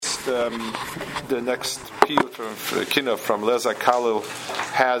piyut from Kina from Leza Kalil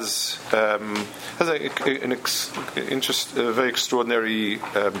has a very extraordinary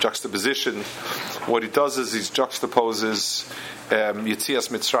juxtaposition. What he does is he juxtaposes Yetzias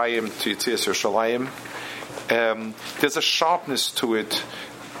Mitzrayim to Yetzias Yerushalayim. There's a sharpness to it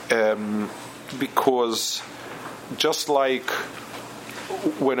because just like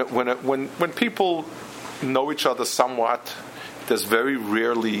when people know each other somewhat, there's very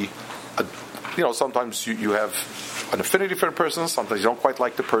rarely sometimes you have an affinity for a person, sometimes you don't quite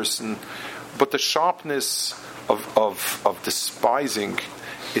like the person, but the sharpness of despising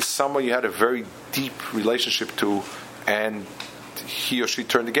is someone you had a very deep relationship to, and he or she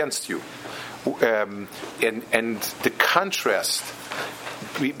turned against you. And the contrast,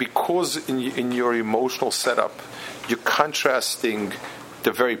 because in your emotional setup, you're contrasting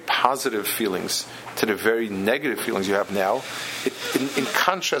the very positive feelings to the very negative feelings you have now. In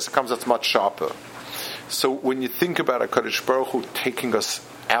contrast, it comes out much sharper. So when you think about HaKadosh Baruch Hu taking us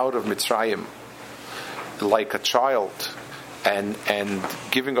out of Mitzrayim like a child, and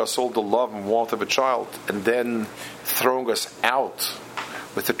giving us all the love and warmth of a child, and then throwing us out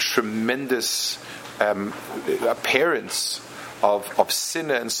with a tremendous appearance of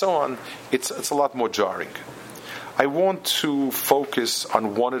sin and so on, it's a lot more jarring. I want to focus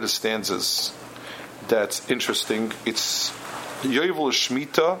on one of the stanzas that's interesting. It's Yovel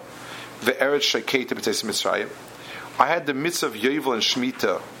Shmita ve'eretz sheketa b'tzeis Mitzrayim. I had the mitzvah of Yovel and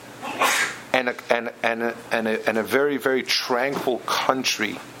Shmita and a very, very tranquil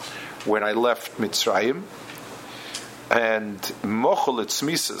country when I left Mitzrayim, and mochel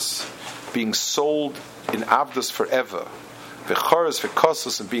etzmisas, being sold in Avdus forever, v'charas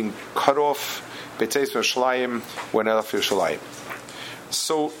v'kosos, and being cut off b'tzeis Yerushalayim when I left Yerushalayim.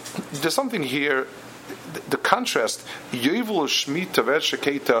 So there's something here. The contrast, Yovel Shmita ve'eretz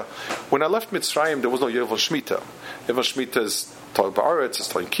sheketa. When I left Mitzrayim, there was no Yovel Shmita. Yovel Shmita is Tal Ba'aretz, it's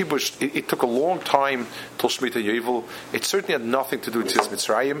Tal Kibush. It took a long time till Shmita Yovel. It certainly had nothing to do with Yetzias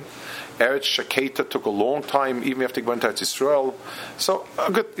Mitzrayim. Eretz Sheketa took a long time, even after he went to Eretz Yisrael. So,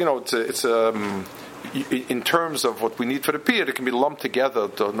 it's in terms of what we need for the period, it can be lumped together,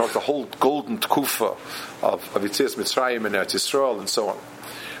 the whole golden tkufa of Yetzias Mitzrayim and Eretz Yisrael and so on.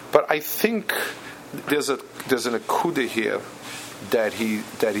 But I think there's an akuda here that he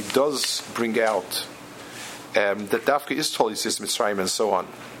does bring out, that Dafka is told Yetzias Mitzrayim and so on.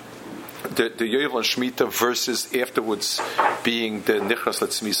 The Yovel and Shmita versus afterwards being the Nichras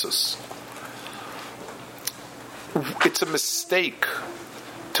Letzmisus. It's a mistake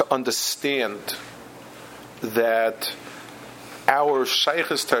to understand that our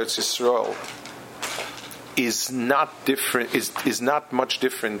Sheikhus to Eretz Yisrael is not different. Is not much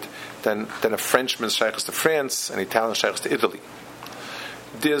different than a Frenchman's Sheikhus to France, an Italian Sheikhus to Italy.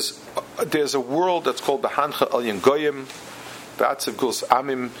 There's a world that's called the Hancha Elyon Goyim, Ba'atzev Guls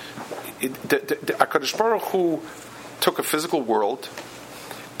Amim. The HaKadosh Baruch Hu took a physical world,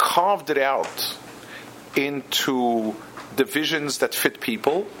 carved it out into divisions that fit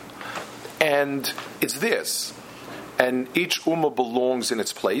people, and it's this. And each ummah belongs in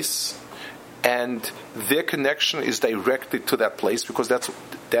its place, and their connection is directed to that place because that's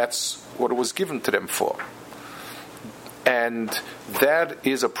what it was given to them for. And that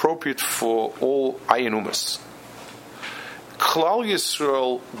is appropriate for all ayin ummas. Klal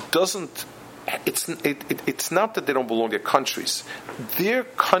Yisrael doesn't. It's not that they don't belong to their countries. Their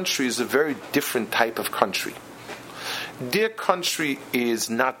country is a very different type of country. Their country is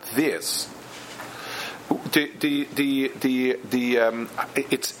not theirs. It's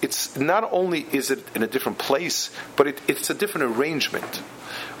not only is it in a different place, but it's a different arrangement.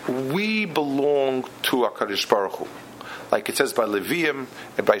 We belong to HaKadosh Baruch Hu. Like it says by Leviim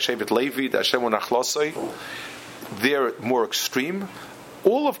and by Shevet Levi, the Hashem Unachlosai, they're more extreme.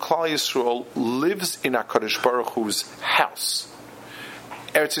 All of Klal Yisrael lives in HaKadosh Baruch Hu's house.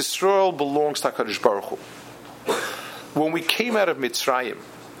 Eretz Yisrael belongs to HaKadosh Baruch Hu. When we came out of Mitzrayim,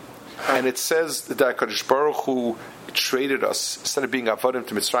 and it says that HaKadosh Baruch Hu traded us, instead of being Avodim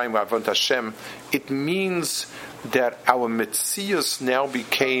to Mitzrayim, Avodim to Hashem, it means that our Metzius now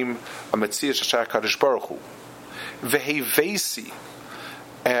became a Metzius Shashar HaKadosh Baruch Hu. Vehevesi,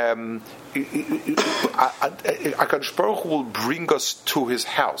 HaKadosh Baruch Hu will bring us to His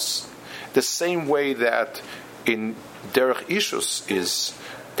house, the same way that in Derech Ishus is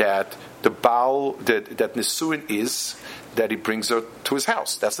that the Baal, that Nisuin is that he brings her to his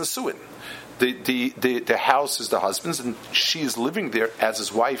house. That's Nisuin. The house is the husband's, and she is living there as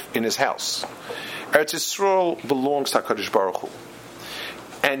his wife in his house. Eretz Yisrael belongs to HaKadosh Baruch Hu,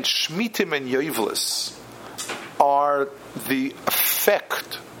 and Shmitim and Yovelis are the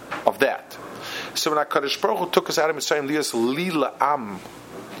effect of that. So when HaKadosh Baruch Hu took us out of Mitzrayim, Lias Lila Am,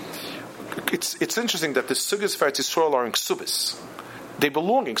 it's interesting that the Sugas for Eretz Yisrael are in Ksubis. They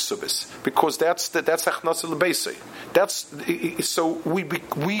belong in Ksubis because that's Achnasa L'Beisei. So we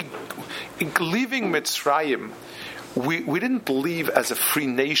leaving Mitzrayim, we didn't leave as a free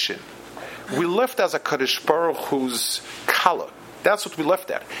nation. We left as a Kadosh Baruch Hu's Kala. That's what we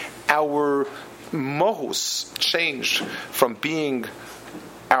left at. Our mohus changed from being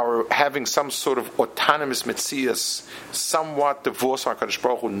having some sort of autonomous metzias, somewhat divorced from HaKadosh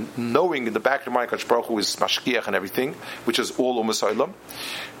Baruch Hu, knowing in the back of the mind HaKadosh Baruch Hu is mashkiach and everything, which is all umas olam,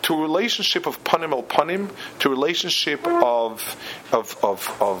 to a relationship of panim el panim, to a relationship of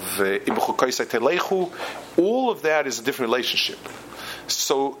imchukaisai telechu. All of that is a different relationship.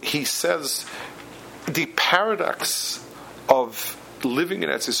 So he says the paradox of living in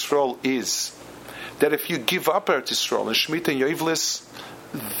Eretz Yisrael is that if you give up Eretz Yisrael and Shemitah and Yoivlis,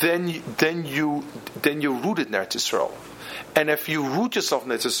 then you're rooted in Eretz Yisrael. And if you root yourself in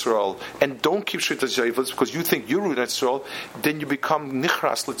Eretz Yisrael and don't keep Shemitah and Yoivlis because you think you're rooted in Eretz Yisrael, then you become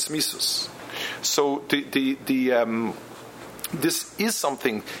nichras litzmisus. So this is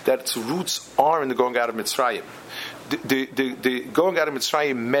something that its roots are in the going out of Mitzrayim. The going out of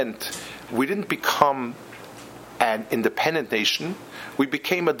Mitzrayim meant we didn't become an independent nation, we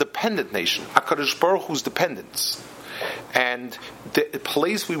became a dependent nation, HaKadosh Baruch Hu's dependence. And the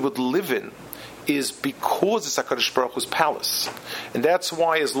place we would live in is because it's HaKadosh Baruch Hu's palace. And that's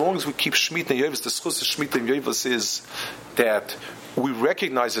why as long as we keep Shemitah and Yoivos, the schus of Shemitah and Yoivos is that we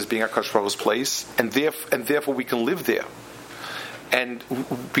recognize as being HaKadosh Baruch Hu's place, and therefore we can live there. And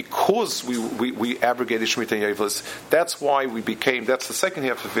because we abrogated Shemitah and Yoivos, that's why that's the second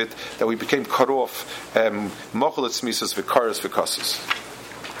half of it, that we became cut off, Mochel Etzmisas V'Karas V'Kasas.